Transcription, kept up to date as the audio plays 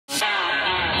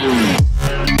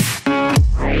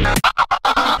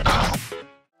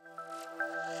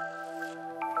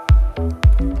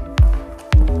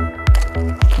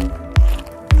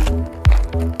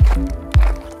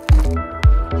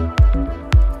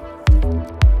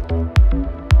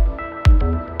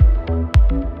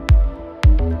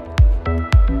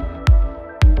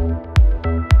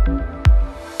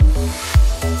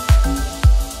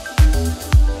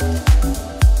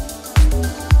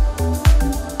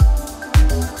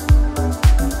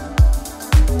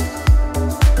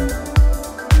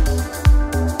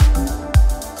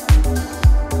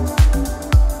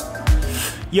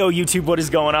Yo YouTube, what is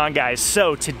going on, guys?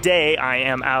 So today I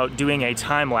am out doing a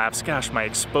time lapse. Gosh, my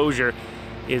exposure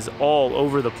is all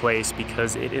over the place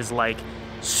because it is like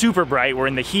super bright. We're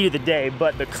in the heat of the day,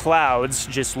 but the clouds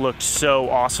just looked so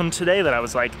awesome today that I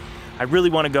was like, I really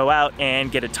want to go out and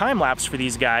get a time lapse for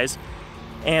these guys.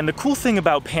 And the cool thing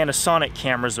about Panasonic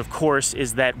cameras, of course,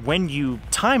 is that when you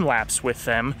time lapse with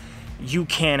them, you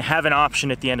can have an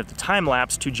option at the end of the time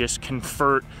lapse to just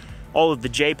convert all of the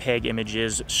JPEG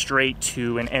images straight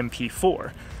to an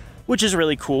MP4, which is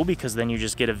really cool because then you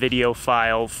just get a video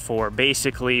file for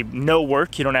basically no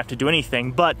work. You don't have to do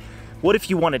anything. But what if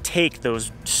you want to take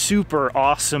those super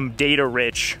awesome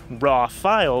data-rich raw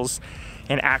files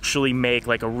and actually make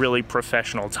like a really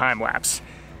professional time lapse?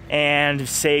 And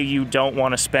say you don't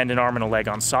want to spend an arm and a leg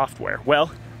on software.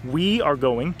 Well, we are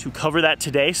going to cover that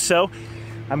today. So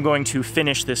I'm going to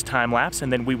finish this time lapse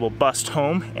and then we will bust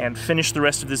home and finish the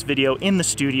rest of this video in the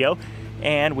studio,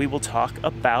 and we will talk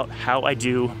about how I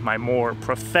do my more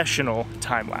professional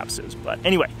time lapses. But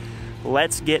anyway,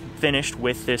 let's get finished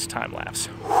with this time lapse.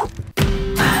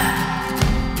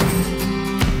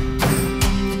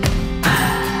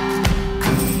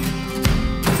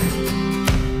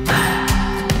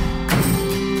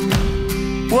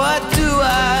 What do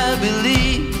I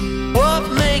believe? What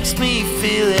makes me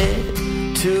feel it?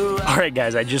 Alright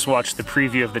guys, I just watched the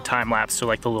preview of the time lapse, so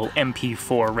like the little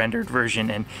MP4 rendered version,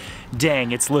 and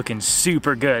dang, it's looking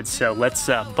super good. So let's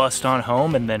bust on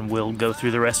home and then we'll go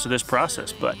through the rest of this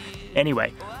process. But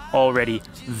anyway, already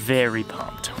very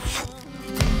pumped. You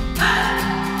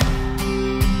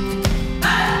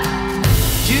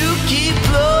keep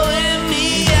blowing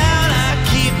me out, I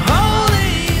keep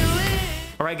holding you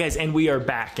in. Alright guys, and we are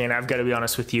back, and I've got to be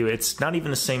honest with you, it's not even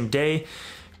the same day.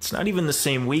 It's not even the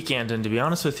same weekend, and to be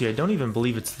honest with you, I don't even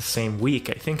believe it's the same week.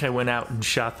 I think I went out and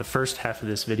shot the first half of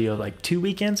this video like 2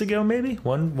 weekends ago, maybe?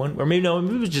 One, or maybe no,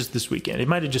 it was just this weekend. It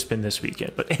might have just been this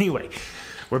weekend, but anyway,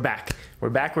 we're back.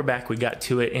 We're back, we got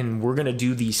to it, and we're gonna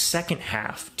do the second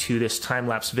half to this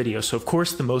time-lapse video. So of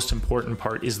course, the most important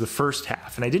part is the first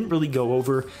half, and I didn't really go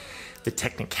over the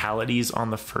technicalities on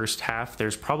the first half.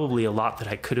 There's probably a lot that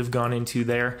I could have gone into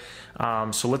there.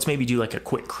 So let's maybe do like a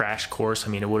quick crash course. I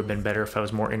mean, it would have been better if I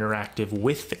was more interactive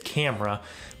with the camera,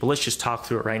 but let's just talk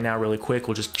through it right now really quick.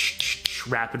 We'll just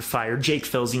rapid fire, Jake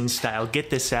Felzine style, get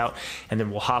this out, and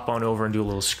then we'll hop on over and do a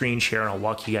little screen share, and I'll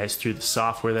walk you guys through the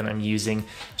software that I'm using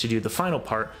to do the final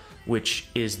part, which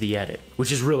is the edit,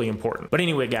 which is really important. But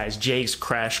anyway, guys, Jake's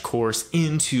crash course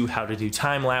into how to do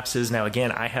time lapses. Now,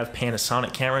 again, I have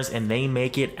Panasonic cameras and they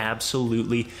make it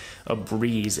absolutely a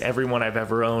breeze. Everyone I've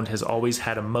ever owned has always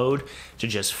had a mode to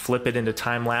just flip it into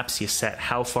time lapse. You set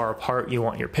how far apart you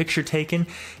want your picture taken,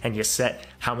 and you set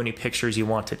how many pictures you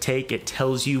want to take. It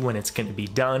tells you when it's going to be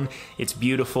done. It's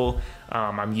beautiful.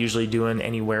 I'm usually doing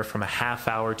anywhere from a half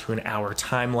hour to an hour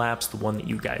time lapse. The one that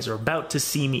you guys are about to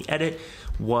see me edit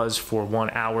was for 1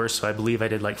 hour, so I believe I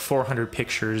did like 400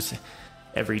 pictures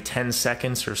every 10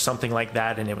 seconds or something like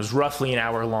that, and it was roughly an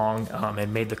hour long,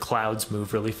 and made the clouds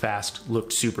move really fast.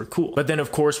 Looked super cool. But then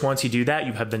of course, once you do that,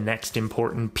 you have the next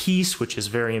important piece, which is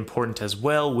very important as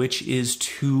well, which is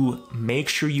to make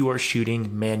sure you are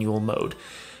shooting manual mode.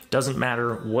 Doesn't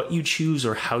matter what you choose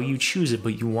or how you choose it,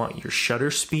 but you want your shutter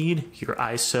speed, your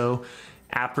ISO,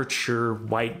 aperture,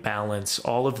 white balance,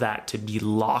 all of that to be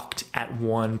locked at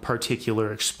one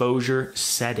particular exposure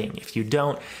setting. If you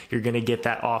don't, you're gonna get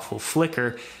that awful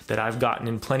flicker that I've gotten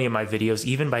in plenty of my videos,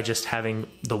 even by just having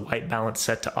the white balance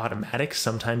set to automatic.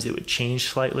 Sometimes it would change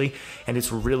slightly, and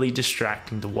it's really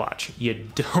distracting to watch. You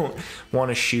don't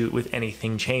wanna shoot with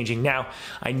anything changing. Now,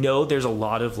 I know there's a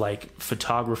lot of like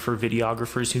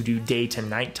videographers who do day to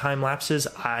night time lapses.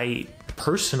 I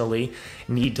personally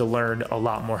need to learn a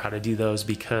lot more how to do those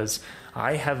because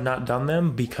I have not done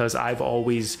them, because I've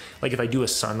always, like if I do a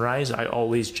sunrise, I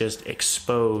always just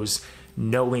expose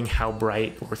knowing how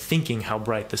bright or thinking how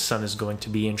bright the sun is going to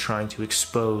be and trying to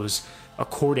expose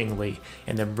accordingly,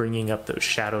 and then bringing up those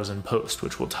shadows in post,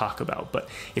 which we'll talk about. But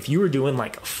if you were doing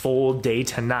like a full day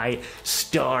to night,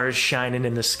 stars shining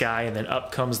in the sky, and then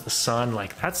up comes the sun,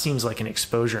 like that seems like an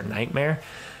exposure nightmare.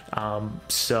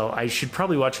 So I should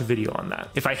probably watch a video on that.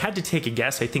 If I had to take a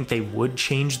guess, I think they would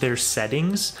change their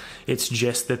settings. It's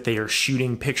just that they are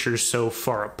shooting pictures so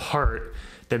far apart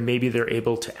that maybe they're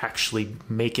able to actually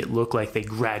make it look like they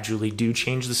gradually do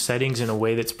change the settings in a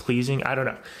way that's pleasing. I don't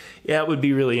know. Yeah, it would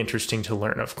be really interesting to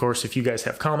learn. Of course, if you guys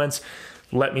have comments,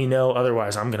 let me know.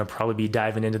 Otherwise, I'm going to probably be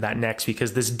diving into that next,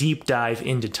 because this deep dive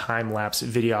into time-lapse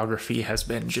videography has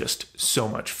been just so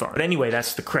much fun. But anyway,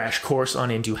 that's the crash course on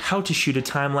into how to shoot a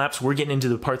time-lapse. We're getting into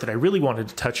the part that I really wanted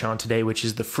to touch on today, which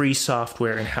is the free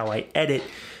software and how I edit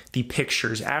the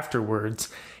pictures afterwards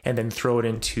and then throw it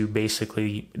into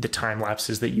basically the time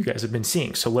lapses that you guys have been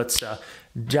seeing. So let's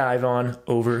dive on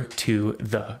over to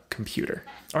the computer.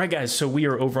 All right, guys, so we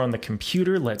are over on the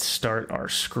computer. Let's start our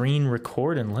screen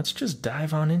record and let's just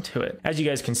dive on into it. As you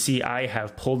guys can see, I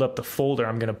have pulled up the folder.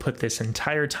 I'm gonna put this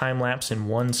entire time lapse in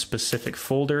one specific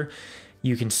folder.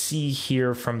 You can see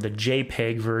here from the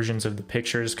JPEG versions of the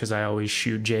pictures, because I always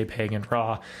shoot JPEG and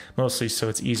RAW, mostly so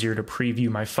it's easier to preview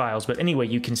my files. But anyway,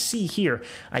 you can see here,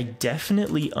 I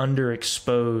definitely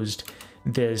underexposed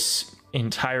this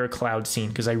entire cloud scene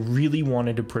because I really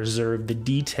wanted to preserve the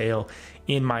detail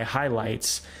in my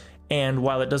highlights. And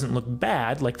while it doesn't look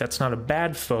bad, like that's not a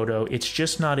bad photo, it's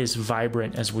just not as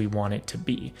vibrant as we want it to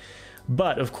be.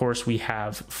 But of course we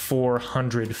have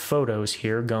 400 photos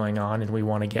here going on and we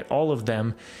want to get all of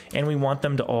them and we want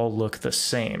them to all look the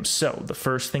same. So the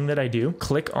first thing that I do,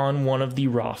 click on one of the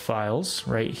raw files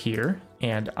right here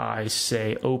and I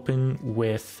say open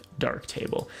with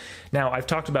Darktable. Now I've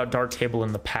talked about Darktable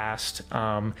in the past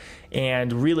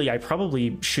and really I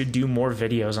probably should do more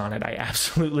videos on it. I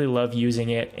absolutely love using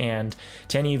it, and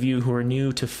to any of you who are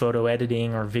new to photo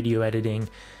editing or video editing,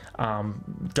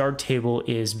 Darktable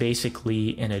is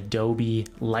basically an Adobe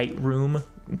Lightroom,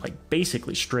 like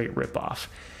basically straight ripoff.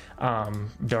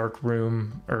 Darktable,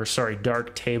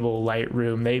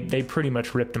 Lightroom, they pretty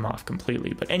much ripped them off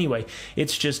completely. But anyway,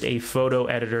 it's just a photo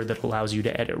editor that allows you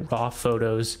to edit raw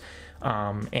photos,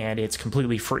 and it's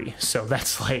completely free. So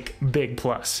that's like big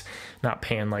plus, not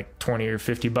paying like 20 or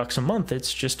 50 bucks a month.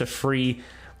 It's just a free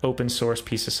open source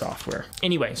piece of software.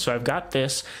 Anyway, so I've got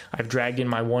this, I've dragged in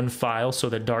my one file so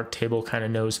that Darktable kind of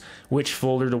knows which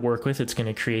folder to work with. It's going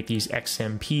to create these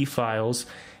XMP files.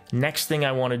 Next thing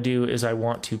I want to do is I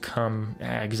want to come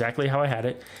exactly how I had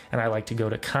it, and I like to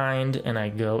go to kind, and I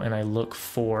go and I look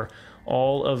for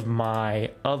all of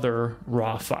my other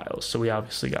raw files. So we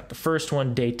obviously got the first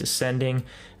one, date descending,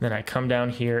 then I come down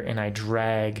here and I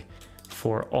drag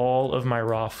for all of my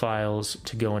raw files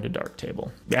to go into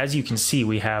Darktable. As you can see,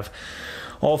 we have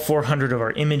all 400 of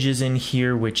our images in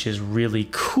here, which is really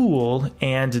cool.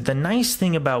 And the nice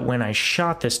thing about when I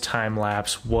shot this time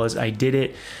lapse was I did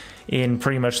it in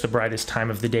pretty much the brightest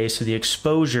time of the day, so the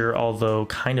exposure, although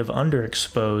kind of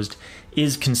underexposed,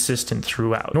 is consistent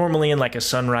throughout. Normally in like a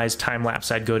sunrise time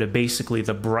lapse, I'd go to basically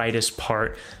the brightest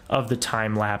part of the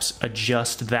time lapse,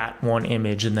 adjust that one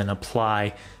image, and then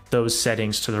apply those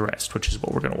settings to the rest, which is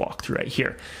what we're going to walk through right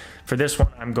here. For this one,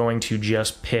 I'm going to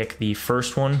just pick the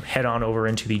first one, head on over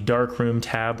into the darkroom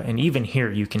tab, and even here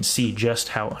you can see just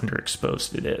how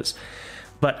underexposed it is.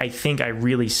 But I think I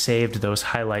really saved those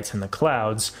highlights in the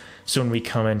clouds, so when we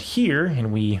come in here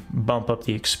and we bump up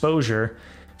the exposure,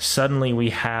 suddenly we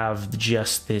have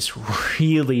just this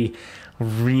really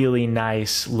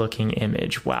nice looking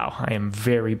image. Wow, I am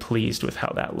very pleased with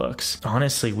how that looks.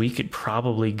 Honestly, we could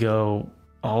probably go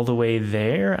all the way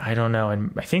there. I don't know.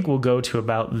 And I think we'll go to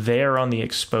about there on the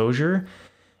exposure.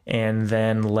 And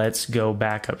then let's go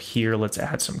back up here. Let's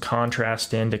add some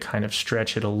contrast in to kind of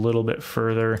stretch it a little bit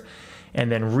further.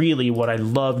 And then really what I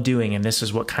love doing, and this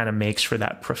is what kind of makes for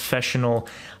that professional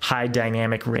high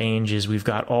dynamic range, is we've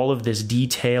got all of this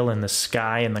detail in the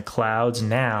sky and the clouds.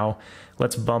 Now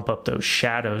let's bump up those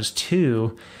shadows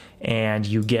too, and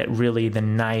you get really the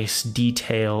nice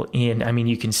detail in, I mean,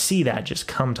 you can see that just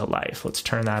come to life. Let's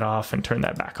turn that off and turn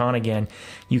that back on again.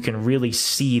 You can really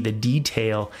see the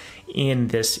detail in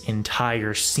this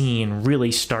entire scene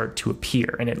really start to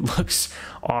appear, and it looks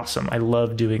awesome. I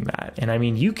love doing that. And I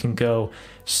mean, you can go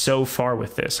so far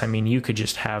with this. I mean, you could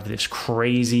just have this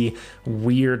crazy,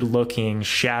 weird looking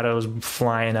shadows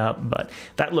flying up, but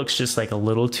that looks just like a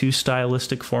little too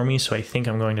stylistic for me, so I think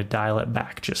I'm going to dial it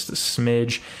back just a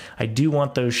smidge. I do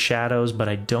want those shadows, but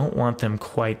I don't want them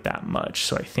quite that much,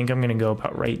 so I think I'm going to go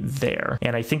about right there.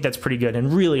 And I think that's pretty good.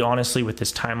 And really, honestly, with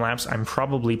this time lapse, I'm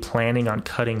probably planning on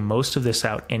cutting most most of this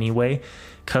out anyway,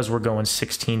 because we're going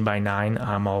 16 by 9.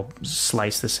 I'll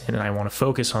slice this in, and I want to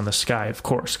focus on the sky, of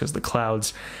course, because the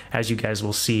clouds, as you guys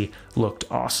will see, looked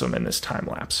awesome in this time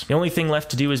lapse. The only thing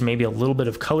left to do is maybe a little bit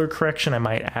of color correction. I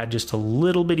might add just a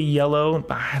little bit of yellow.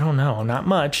 I don't know, not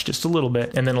much, just a little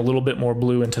bit, and then a little bit more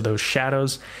blue into those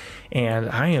shadows. And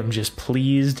I am just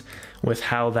pleased with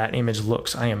how that image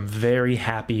looks. I am very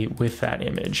happy with that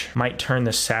image. Might turn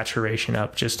the saturation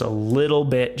up just a little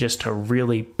bit just to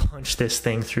really punch this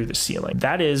thing through the ceiling.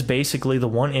 That is basically the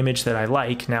one image that I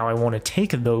like. Now I want to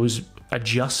take those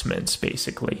adjustments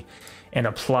basically and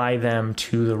apply them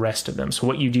to the rest of them. So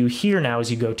what you do here now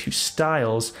is you go to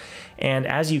styles, and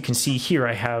as you can see here,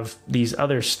 I have these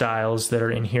other styles that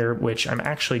are in here, which I'm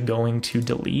actually going to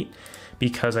delete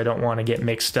because I don't want to get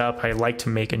mixed up. I like to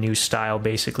make a new style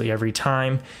basically every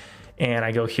time. And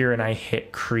I go here and I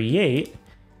hit create,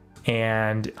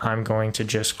 and I'm going to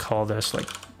just call this like,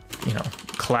 you know,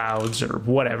 clouds or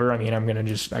whatever. I mean,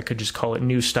 I could just call it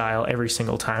new style every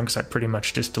single time because I pretty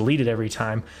much just delete it every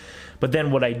time. But then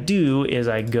what I do is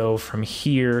I go from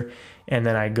here and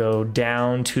then I go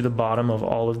down to the bottom of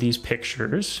all of these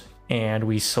pictures, and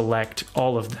we select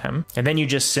all of them. And then you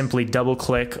just simply double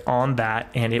click on that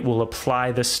and it will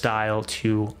apply the style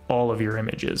to all of your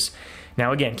images.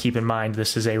 Now again, keep in mind,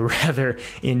 this is a rather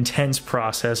intense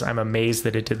process. I'm amazed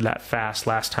that it did that fast.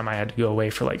 Last time I had to go away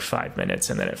for like 5 minutes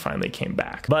and then it finally came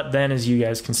back. But then as you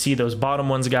guys can see, those bottom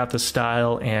ones got the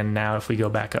style, and now if we go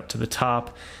back up to the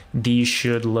top, these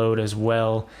should load as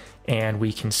well. And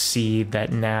we can see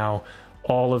that now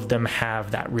all of them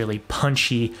have that really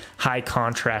punchy, high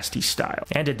contrasty style.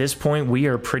 And at this point, we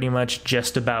are pretty much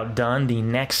just about done. The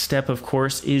next step, of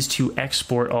course, is to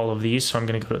export all of these. So I'm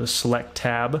going to go to the select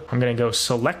tab. I'm going to go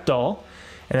select all,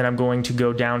 and then I'm going to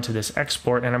go down to this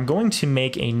export, and I'm going to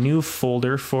make a new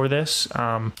folder for this.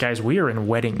 Guys, we are in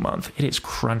wedding month. It is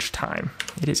crunch time.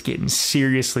 It is getting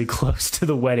seriously close to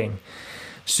the wedding.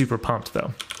 Super pumped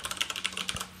though.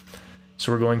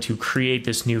 So we're going to create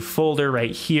this new folder right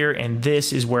here, and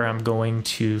this is where I'm going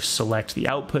to select the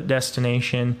output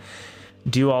destination,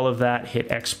 do all of that, hit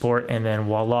export, and then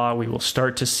voila, we will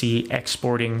start to see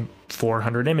exporting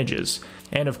 400 images.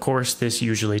 And of course, this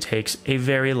usually takes a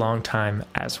very long time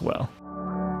as well.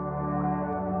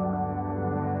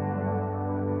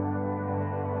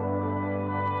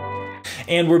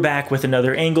 And we're back with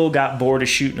another angle. Got bored of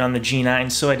shooting on the G9,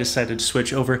 so I decided to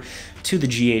switch over to the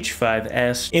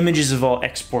GH5S. Images have all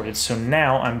exported, so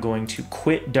now I'm going to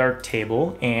quit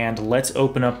Darktable and let's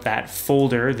open up that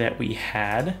folder that we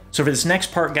had. So for this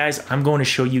next part, guys, I'm going to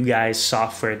show you guys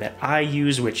software that I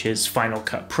use, which is Final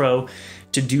Cut Pro,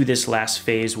 to do this last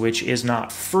phase, which is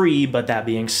not free, but that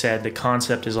being said, the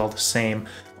concept is all the same.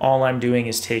 All I'm doing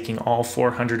is taking all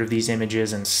 400 of these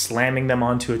images and slamming them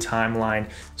onto a timeline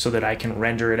so that I can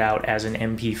render it out as an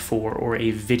MP4 or a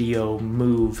video,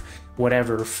 move,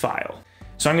 whatever file.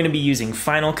 So I'm going to be using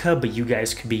Final Cut, but you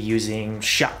guys could be using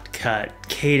Shotcut,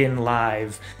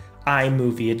 Kdenlive,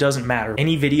 iMovie, it doesn't matter.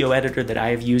 Any video editor that I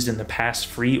have used in the past,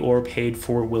 free or paid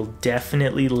for, will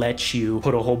definitely let you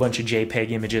put a whole bunch of JPEG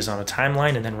images on a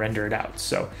timeline and then render it out.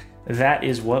 So that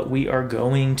is what we are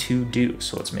going to do.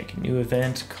 So let's make a new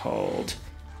event called,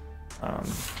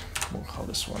 we'll call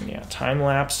this one, yeah, time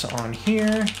lapse on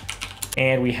here.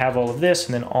 And we have all of this,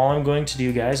 and then all I'm going to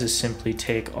do, guys, is simply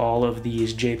take all of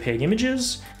these JPEG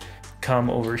images,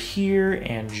 come over here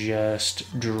and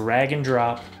just drag and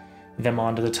drop them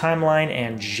onto the timeline.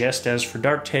 And just as for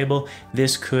Darktable,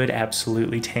 this could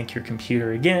absolutely tank your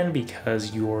computer again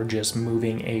because you're just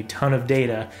moving a ton of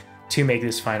data to make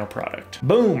this final product.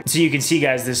 Boom! So you can see,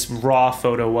 guys, this raw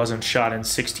photo wasn't shot in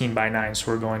 16 by 9,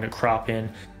 so we're going to crop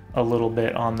in a little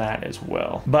bit on that as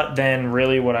well. But then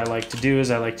really what I like to do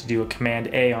is I like to do a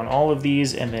Command A on all of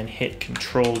these and then hit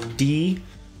Control D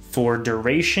for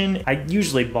duration. I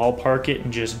usually ballpark it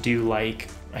and just do like,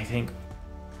 I think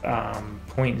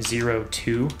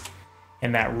 0.02,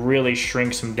 and that really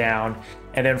shrinks them down.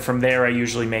 And then from there I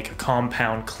usually make a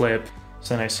compound clip.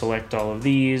 So then I select all of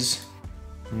these,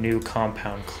 new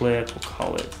compound clip, we'll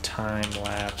call it time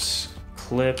lapse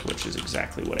clip, which is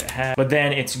exactly what it had. But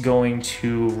then it's going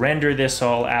to render this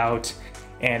all out,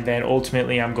 and then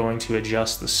ultimately I'm going to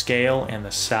adjust the scale and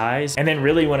the size. And then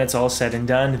really when it's all said and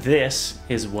done, this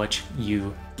is what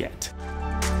you get.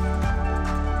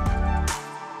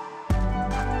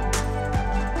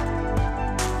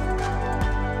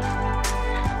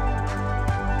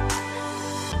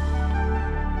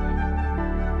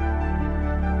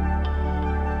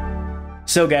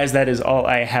 So guys, that is all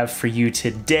I have for you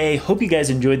today. Hope you guys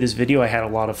enjoyed this video. I had a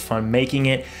lot of fun making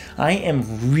it. I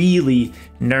am really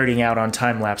nerding out on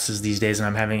time lapses these days, and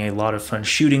I'm having a lot of fun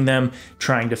shooting them,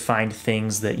 trying to find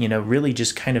things that, you know, really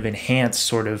just kind of enhance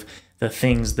sort of the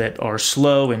things that are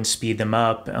slow and speed them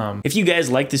up. If you guys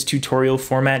like this tutorial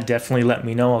format, definitely let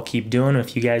me know. I'll keep doing them.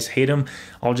 If you guys hate them,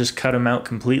 I'll just cut them out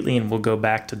completely and we'll go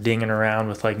back to dinging around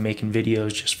with like making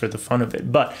videos just for the fun of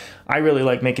it. But I really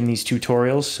like making these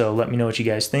tutorials, so let me know what you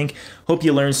guys think. Hope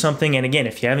you learned something. And again,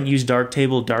 if you haven't used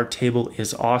Darktable, Darktable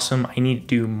is awesome. I need to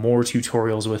do more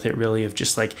tutorials with it, really, of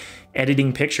just like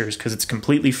editing pictures, because it's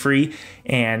completely free.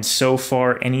 And so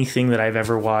far, anything that I've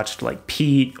ever watched, like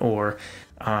Pete or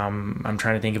I'm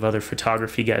trying to think of other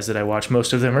photography guys that I watch.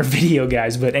 Most of them are video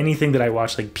guys, but anything that I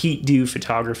watch, like Pete do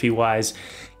photography wise,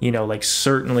 you know, like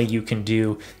certainly you can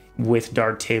do with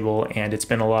Darktable, and it's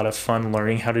been a lot of fun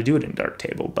learning how to do it in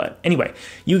Darktable. But anyway,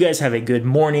 you guys have a good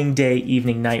morning, day,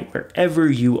 evening, night, wherever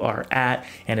you are at.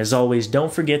 And as always,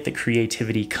 don't forget that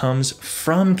creativity comes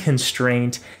from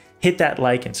constraint. Hit that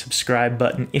like and subscribe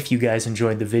button if you guys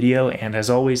enjoyed the video. And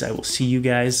as always, I will see you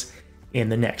guys in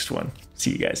the next one. See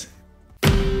you guys.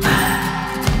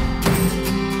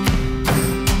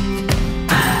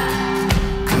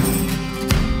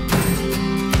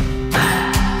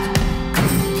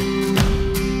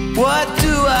 What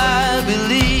do I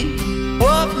believe?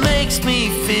 What makes me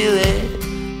feel it?